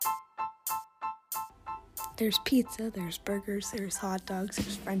There's pizza, there's burgers, there's hot dogs,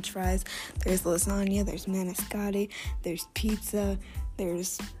 there's french fries, there's lasagna, there's maniscotti, there's pizza,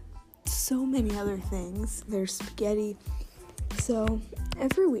 there's so many other things. There's spaghetti. So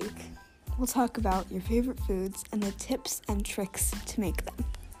every week, we'll talk about your favorite foods and the tips and tricks to make them.